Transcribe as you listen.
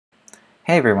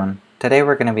Hey everyone, today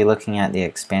we're going to be looking at the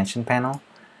expansion panel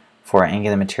for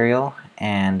Angular material,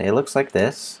 and it looks like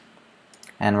this,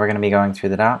 and we're going to be going through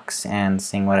the docs and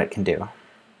seeing what it can do.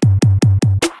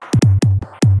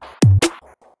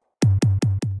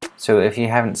 So if you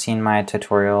haven't seen my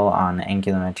tutorial on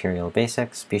Angular material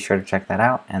basics, be sure to check that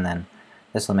out, and then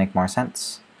this will make more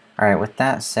sense. Alright, with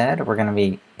that said, we're going to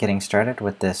be getting started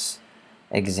with this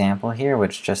example here,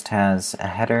 which just has a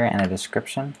header and a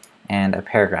description and a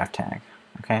paragraph tag.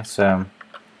 Okay, so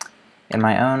in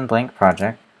my own blank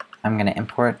project, I'm going to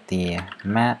import the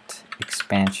mat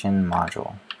expansion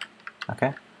module.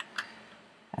 Okay,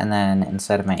 and then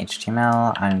inside of my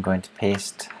HTML, I'm going to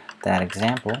paste that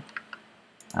example.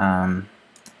 And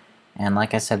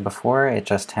like I said before, it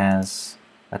just has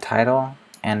a title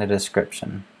and a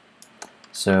description.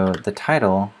 So the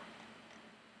title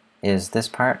is this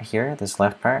part here, this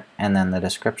left part, and then the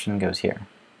description goes here.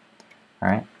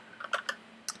 Alright?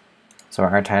 So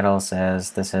our title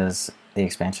says this is the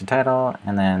expansion title,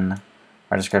 and then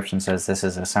our description says this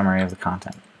is a summary of the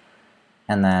content.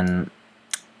 And then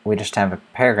we just have a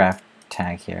paragraph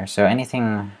tag here. So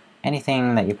anything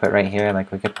that you put right here,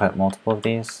 like we could put multiple of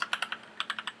these,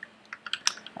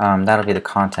 that'll be the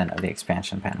content of the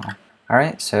expansion panel.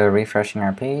 Alright, so refreshing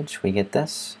our page, we get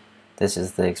this. This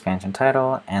is the expansion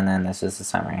title, and then this is the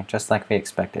summary, just like we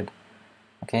expected.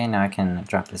 Okay, now I can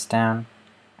drop this down,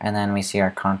 and then we see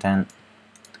our content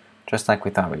just like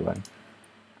we thought we would.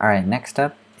 Alright, next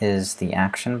up is the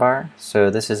action bar. So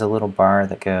this is a little bar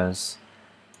that goes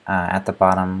at the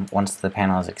bottom once the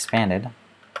panel is expanded.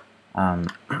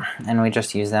 And we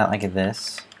just use that like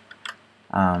this.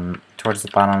 Towards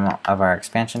the bottom of our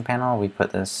expansion panel, we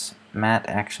put this mat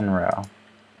action row.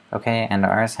 Okay, and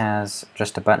ours has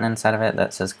just a button inside of it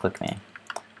that says click me.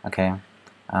 Okay,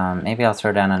 maybe I'll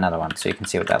throw down another one so you can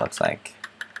see what that looks like.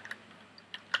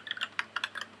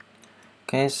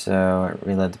 Okay, so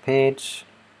reload the page.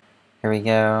 Here we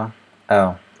go.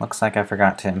 Oh, looks like I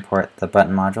forgot to import the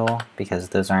button module because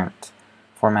those aren't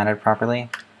formatted properly.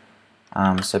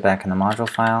 So back in the module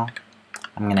file,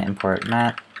 I'm going to import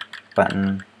mat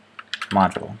button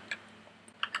module.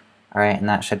 Alright, and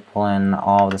that should pull in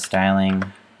all the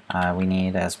styling we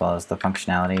need as well as the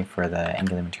functionality for the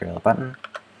Angular material button.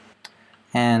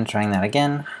 And trying that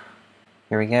again.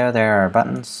 Here we go, there are our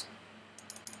buttons.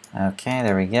 Okay,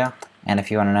 there we go. And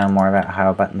if you want to know more about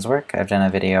how buttons work, I've done a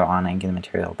video on Angular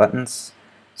material buttons,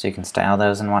 so you can style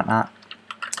those and whatnot.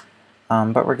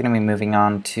 But we're going to be moving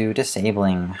on to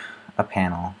disabling a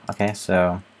panel. Okay,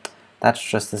 so that's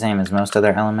just the same as most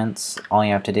other elements. All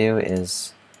you have to do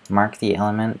is mark the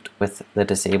element with the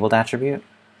disabled attribute.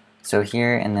 So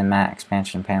here in the mat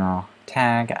expansion panel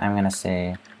tag, I'm going to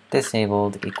say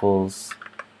disabled equals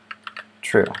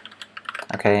true.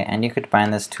 Okay, and you could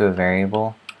bind this to a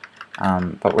variable.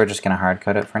 But we're just going to hard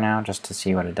code it for now just to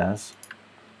see what it does.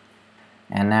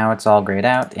 And now it's all grayed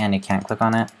out and you can't click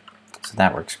on it, so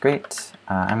that works great.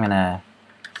 I'm going to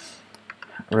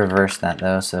reverse that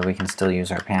though so we can still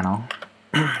use our panel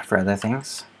for other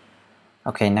things.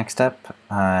 Okay, next up,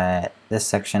 this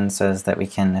section says that we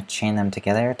can chain them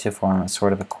together to form a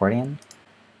sort of accordion.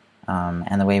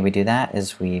 And the way we do that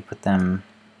is we put them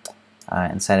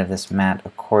inside of this mat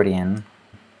accordion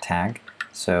tag.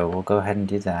 So we'll go ahead and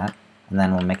do that, and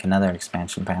then we'll make another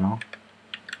expansion panel.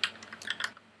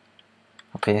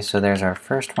 Okay, so there's our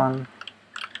first one,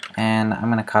 and I'm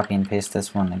going to copy and paste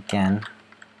this one again,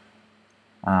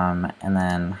 and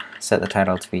then set the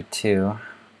title to be 2,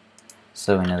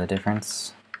 so we know the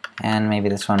difference. And maybe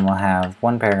this one will have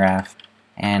 1 paragraph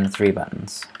and 3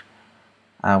 buttons.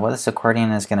 What this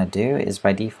accordion is going to do is,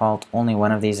 by default, only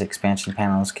one of these expansion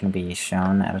panels can be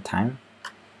shown at a time.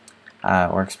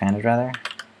 Or expanded rather.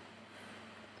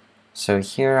 So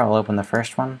here I'll open the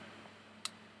first one,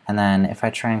 and then if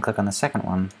I try and click on the second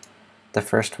one, the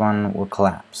first one will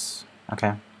collapse.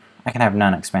 Okay, I can have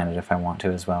none expanded if I want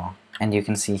to as well. And you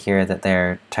can see here that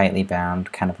they're tightly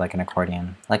bound, kind of like an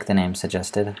accordion, like the name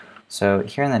suggested. So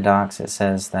here in the docs it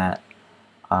says that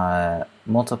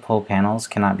multiple panels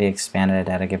cannot be expanded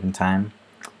at a given time,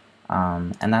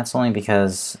 and that's only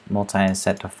because multi is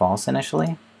set to false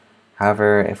initially.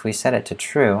 However, if we set it to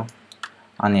true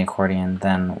on the accordion,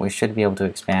 then we should be able to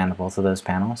expand both of those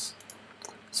panels.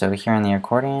 So here in the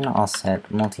accordion, I'll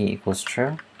set multi equals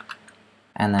true,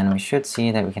 and then we should see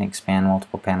that we can expand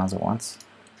multiple panels at once.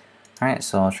 Alright,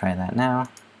 so I'll try that now.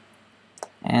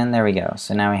 And there we go.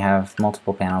 So now we have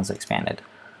multiple panels expanded.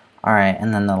 Alright,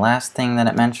 and then the last thing that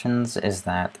it mentions is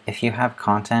that if you have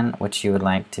content which you would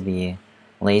like to be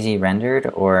lazy rendered,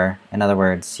 or in other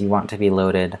words, you want to be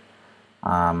loaded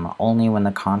only when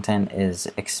the content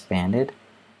is expanded,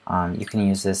 you can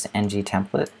use this ng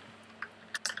template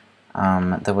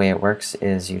The way it works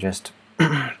is you just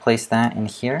place that in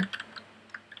here,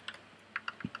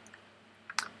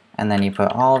 and then you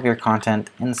put all of your content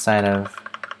inside of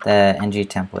the ng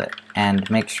template, and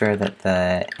make sure that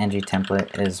the ng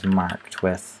template is marked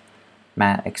with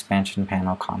matte expansion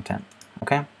panel content.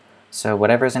 Okay? So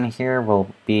whatever's in here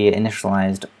will be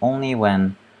initialized only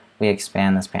when we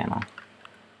expand this panel.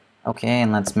 Okay,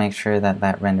 and let's make sure that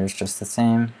that renders just the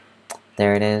same.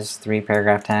 There it is, 3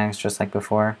 paragraph tags just like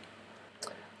before.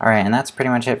 Alright, and that's pretty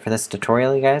much it for this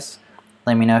tutorial, you guys.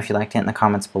 Let me know if you liked it in the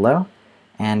comments below,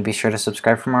 and be sure to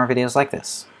subscribe for more videos like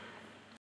this.